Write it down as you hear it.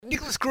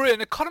Nicholas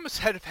Gruen, economists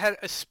have had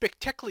a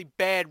spectacularly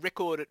bad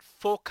record at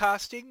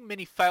forecasting.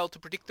 Many failed to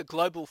predict the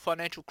global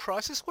financial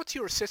crisis. What's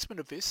your assessment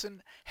of this,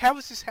 and how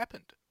has this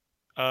happened?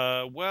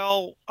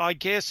 Well, I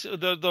guess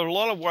there are a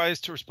lot of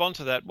ways to respond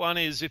to that. One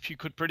is if you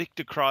could predict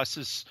a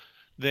crisis,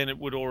 then it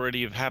would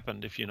already have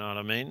happened, if you know what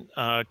I mean,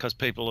 because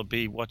people would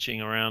be watching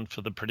around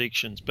for the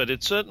predictions. But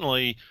it's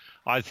certainly,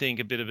 I think,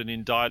 a bit of an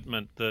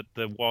indictment that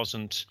there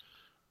wasn't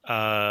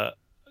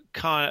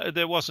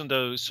there wasn't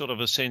a sort of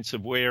a sense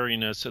of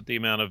wariness at the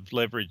amount of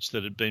leverage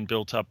that had been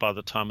built up by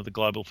the time of the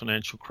global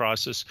financial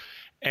crisis.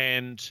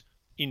 And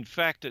in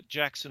fact, at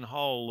Jackson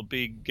Hole, the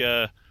big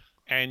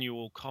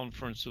annual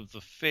conference of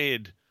the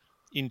Fed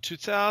in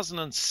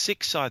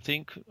 2006, I don't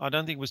think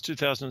it was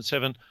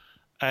 2007,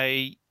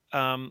 a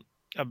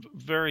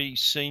very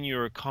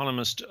senior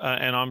economist,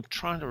 and I'm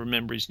trying to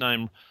remember his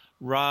name,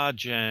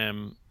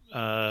 Rajam,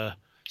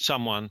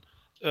 someone,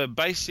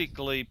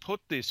 basically put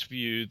this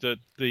view that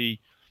the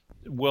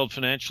world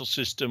financial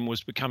system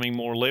was becoming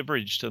more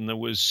leveraged, and there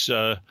was,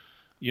 a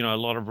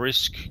lot of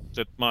risk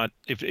that might,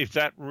 if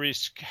that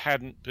risk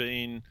hadn't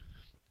been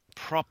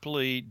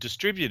properly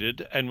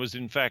distributed and was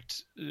in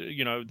fact,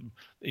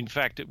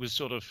 it was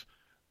sort of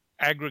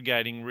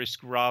aggregating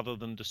risk rather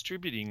than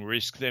distributing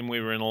risk, then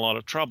we were in a lot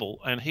of trouble.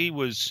 And he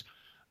was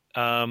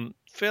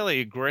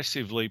fairly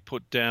aggressively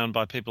put down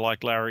by people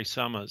like Larry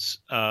Summers.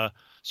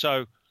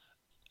 So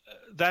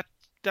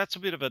that's a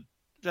bit of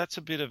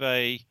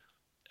a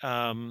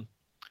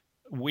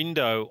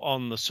window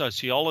on the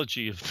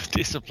sociology of the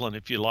discipline,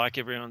 if you like.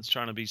 Everyone's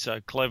trying to be so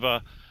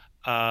clever,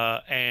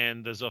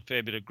 and there's a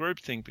fair bit of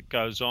groupthink that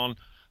goes on.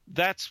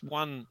 That's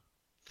one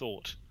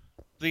thought.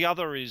 The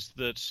other is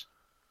that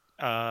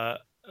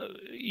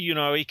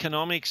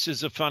economics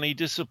is a funny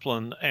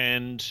discipline,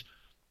 and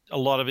a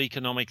lot of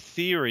economic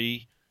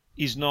theory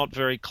is not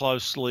very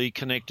closely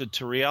connected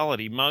to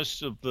reality.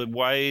 Most of the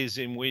ways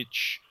in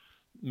which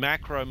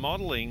macro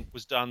modeling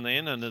was done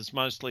then and is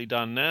mostly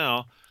done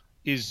now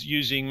is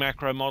using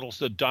macro models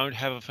that don't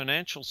have a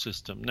financial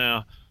system.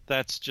 Now,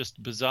 that's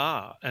just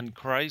bizarre and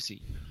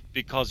crazy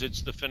because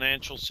it's the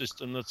financial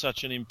system that's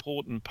such an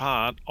important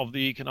part of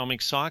the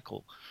economic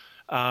cycle.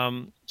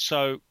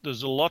 So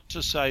there's a lot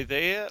to say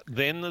there.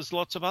 Then there's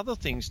lots of other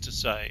things to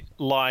say,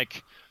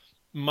 like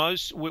we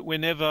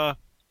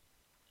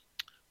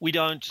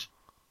don't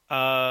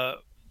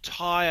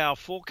tie our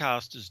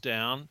forecasters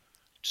down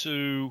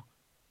to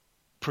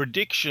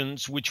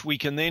predictions which we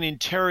can then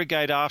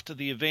interrogate after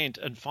the event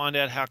and find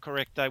out how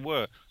correct they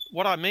were.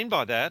 What I mean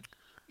by that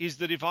is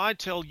that if I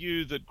tell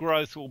you that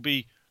growth will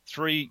be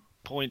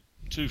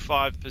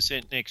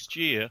 3.25% next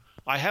year,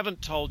 I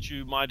haven't told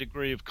you my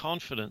degree of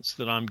confidence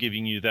that I'm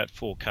giving you that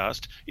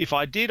forecast. If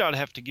I did, I'd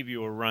have to give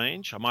you a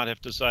range. I might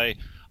have to say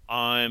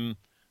I'm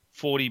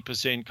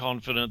 40%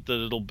 confident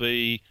that it'll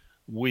be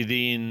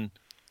within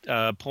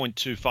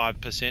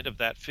 0.25% of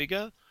that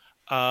figure,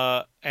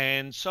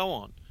 and so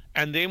on.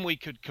 And then we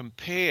could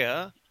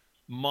compare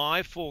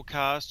my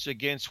forecasts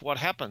against what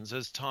happens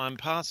as time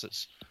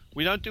passes.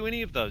 We don't do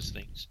any of those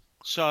things.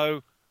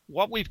 So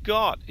what we've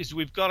got is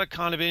we've got a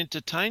kind of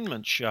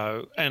entertainment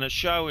show, and a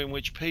show in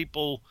which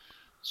people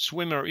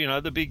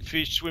the big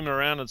fish swim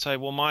around and say,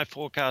 well, my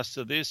forecasts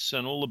are this,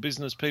 and all the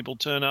business people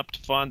turn up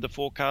to find the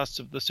forecasts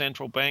of the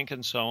central bank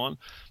and so on.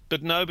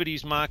 But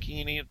nobody's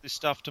marking any of this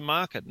stuff to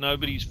market.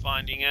 Nobody's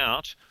finding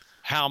out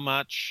how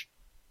much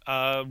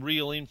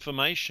real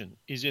information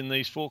is in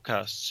these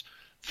forecasts.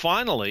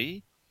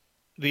 Finally,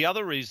 the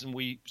other reason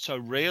we so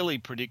rarely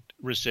predict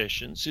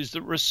recessions is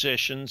that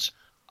recessions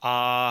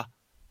are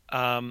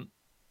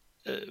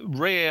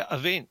rare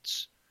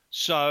events.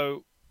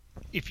 So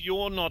if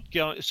you're not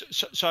going,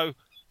 so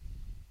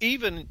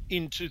even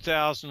in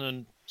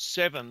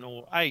 2007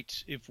 or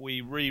 8, if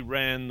we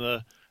reran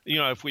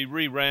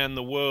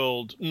the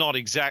world, not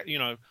exact,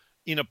 in a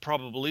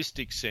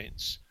probabilistic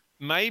sense,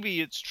 maybe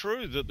it's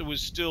true that there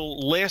was still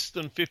less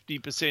than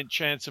 50%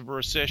 chance of a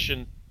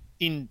recession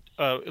in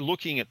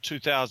looking at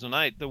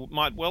 2008. There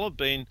might well have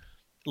been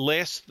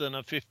less than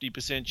a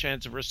 50%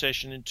 chance of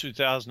recession in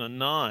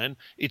 2009.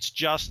 It's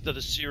just that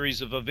a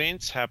series of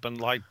events happened,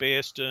 like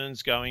Bear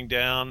Stearns going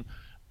down,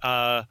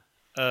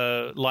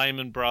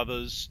 Lehman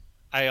Brothers,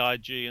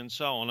 AIG, and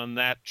so on, and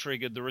that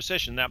triggered the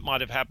recession. That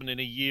might have happened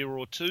in a year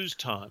or two's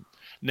time.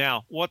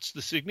 Now, what's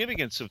the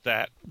significance of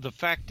that? The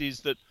fact is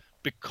that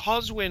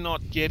because we're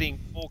not getting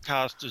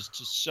forecasters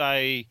to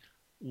say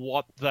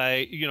what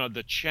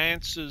the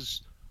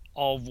chances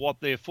of what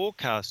they're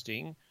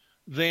forecasting,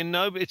 then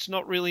it's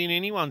not really in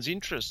anyone's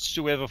interests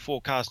to ever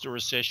forecast a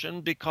recession,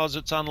 because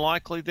it's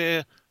unlikely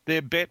their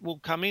bet will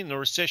come in. The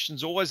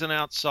recession's always an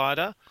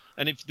outsider,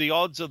 and if the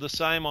odds are the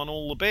same on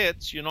all the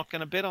bets, you're not going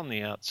to bet on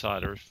the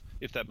outsider,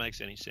 if that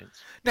makes any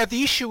sense. Now,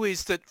 the issue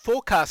is that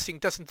forecasting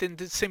doesn't then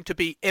seem to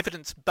be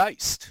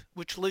evidence-based,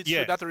 which leads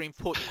to another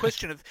important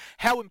question of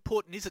how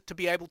important is it to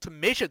be able to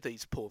measure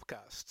these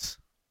forecasts?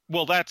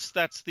 Well, that's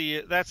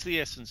the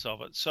essence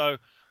of it. So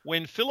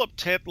when Philip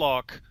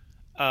Tetlock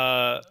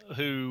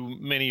who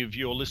many of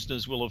your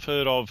listeners will have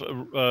heard of,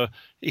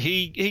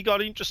 he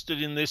got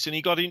interested in this, and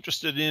he got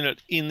interested in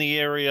it in the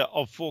area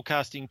of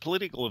forecasting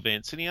political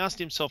events. And he asked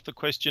himself the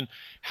question,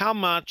 how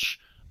much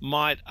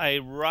might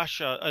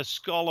a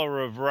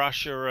scholar of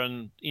Russia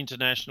and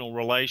international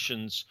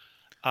relations,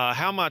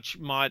 how much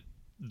might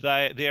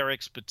their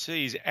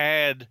expertise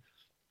add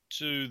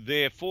to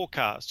their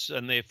forecasts?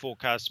 And their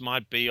forecasts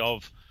might be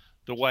of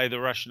the way the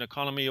Russian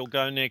economy will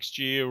go next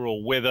year,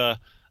 or whether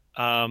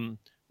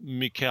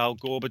Mikhail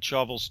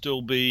Gorbachev will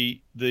still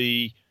be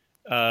the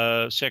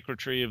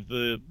secretary of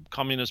the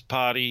Communist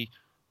Party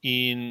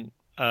in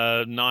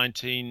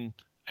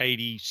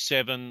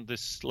 1987.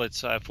 This, let's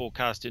say, a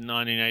forecast in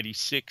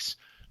 1986.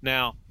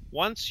 Now,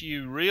 once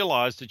you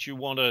realize that you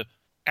want to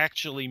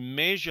actually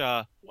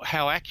measure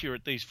how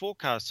accurate these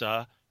forecasts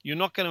are, you're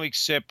not going to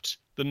accept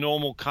the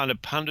normal kind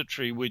of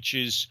punditry, which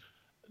is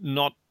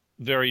not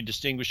very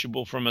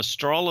distinguishable from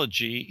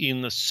astrology,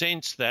 in the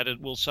sense that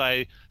it will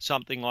say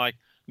something like,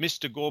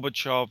 Mr.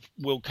 Gorbachev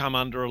will come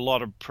under a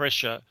lot of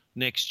pressure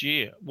next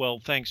year.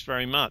 Well, thanks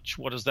very much.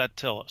 What does that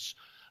tell us?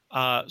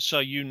 So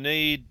you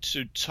need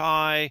to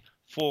tie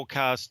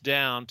forecasts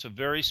down to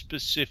very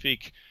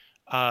specific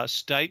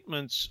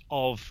statements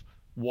of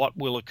what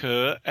will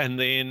occur, and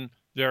then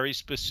very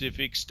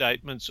specific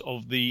statements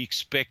of the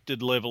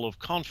expected level of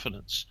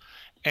confidence.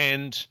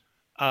 And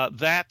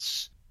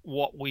that's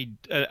what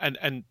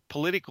and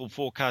political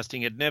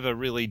forecasting had never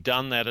really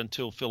done that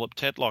until Philip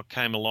Tetlock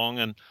came along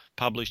and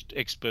published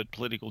Expert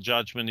Political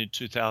Judgment in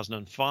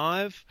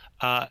 2005.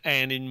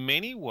 And in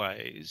many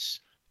ways,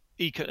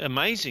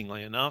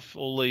 amazingly enough,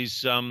 all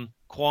these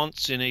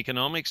quants in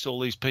economics, all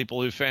these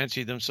people who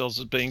fancy themselves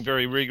as being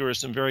very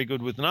rigorous and very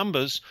good with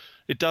numbers,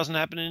 it doesn't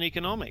happen in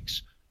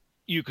economics.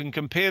 You can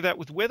compare that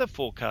with weather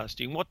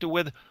forecasting. What do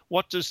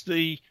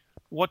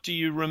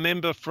you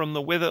remember from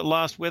the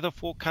last weather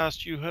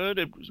forecast you heard?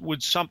 It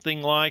was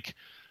something like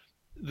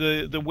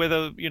the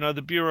weather,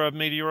 the Bureau of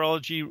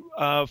Meteorology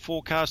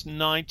forecast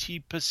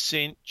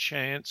 90%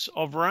 chance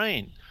of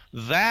rain.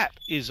 That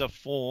is a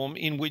form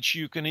in which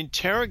you can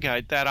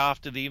interrogate that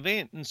after the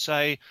event and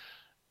say,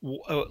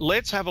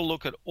 let's have a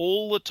look at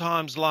all the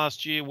times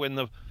last year when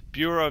the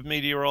Bureau of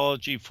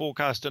Meteorology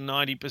forecast a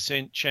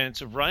 90%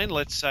 chance of rain.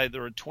 Let's say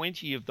there are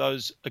 20 of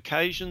those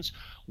occasions.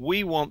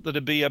 We want there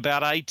to be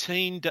about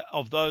 18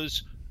 of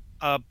those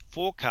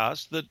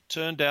forecasts that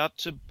turned out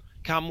to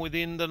come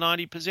within the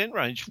 90%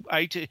 range.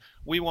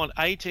 We want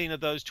 18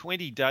 of those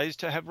 20 days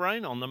to have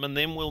rain on them, and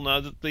then we'll know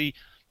that the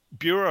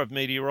Bureau of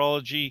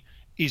Meteorology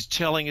is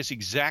telling us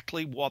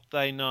exactly what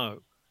they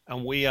know.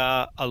 And we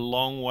are a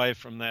long way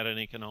from that in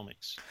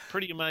economics.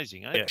 Pretty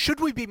amazing, eh? Should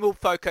we be more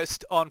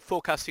focused on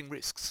forecasting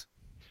risks?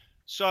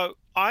 So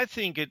I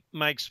think it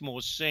makes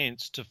more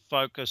sense to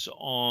focus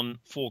on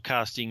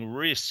forecasting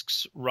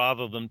risks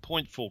rather than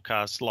point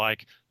forecasts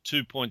like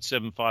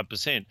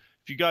 2.75%.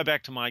 If you go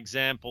back to my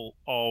example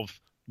of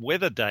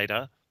weather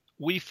data,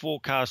 we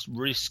forecast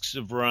risks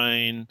of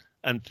rain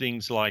and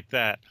things like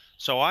that.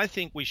 So I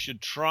think we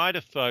should try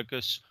to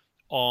focus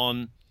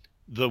on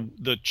the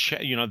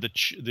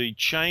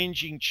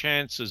changing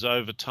chances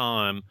over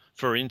time,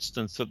 for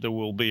instance, that there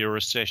will be a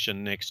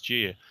recession next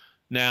year.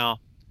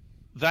 Now,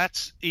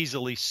 that's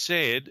easily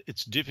said.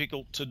 It's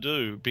difficult to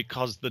do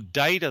because the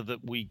data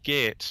that we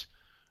get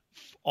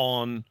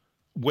on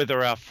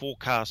whether our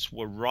forecasts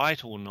were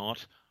right or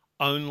not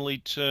only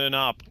turn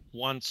up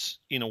once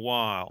in a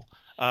while.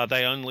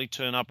 They only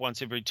turn up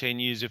once every 10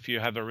 years if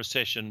you have a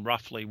recession,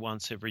 roughly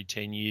once every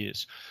 10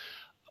 years.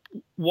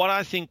 What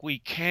I think we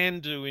can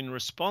do in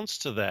response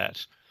to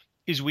that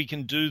is we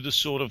can do the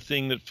sort of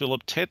thing that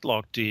Philip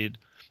Tetlock did,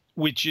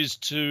 which is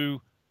to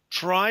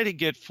try to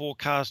get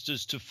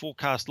forecasters to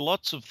forecast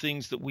lots of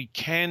things that we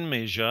can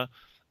measure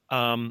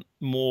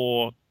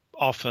more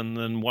often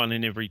than one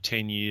in every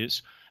 10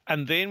 years.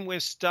 And then we're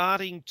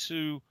starting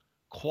to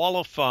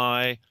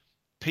qualify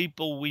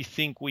people we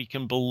think we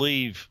can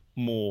believe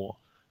more.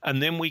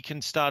 And then we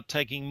can start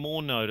taking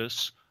more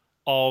notice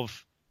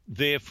of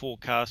their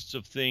forecasts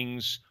of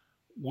things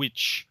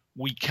which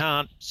we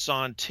can't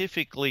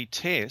scientifically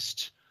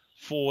test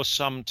for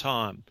some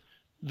time.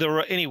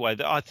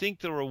 I think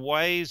there are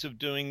ways of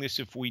doing this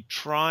if we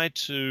try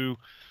to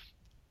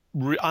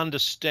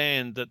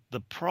understand that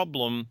the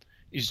problem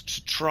is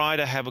to try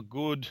to have a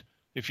good,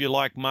 if you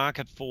like,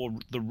 market for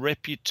the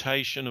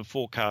reputation of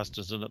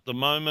forecasters. And at the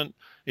moment,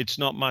 it's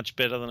not much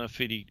better than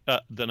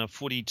a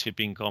footy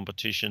tipping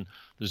competition.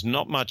 There's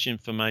not much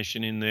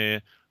information in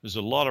there. There's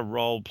a lot of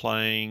role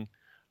playing.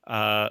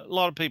 A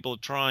lot of people are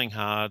trying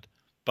hard,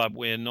 but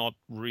we're not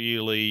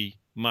really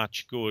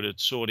much good at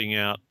sorting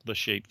out the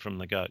sheep from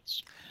the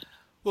goats.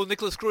 Well,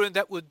 Nicholas Gruen,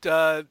 that would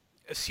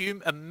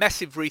assume a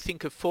massive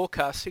rethink of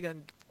forecasting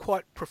and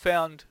quite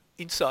profound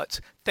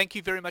insights. Thank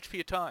you very much for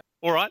your time.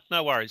 All right,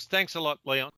 no worries. Thanks a lot, Leon.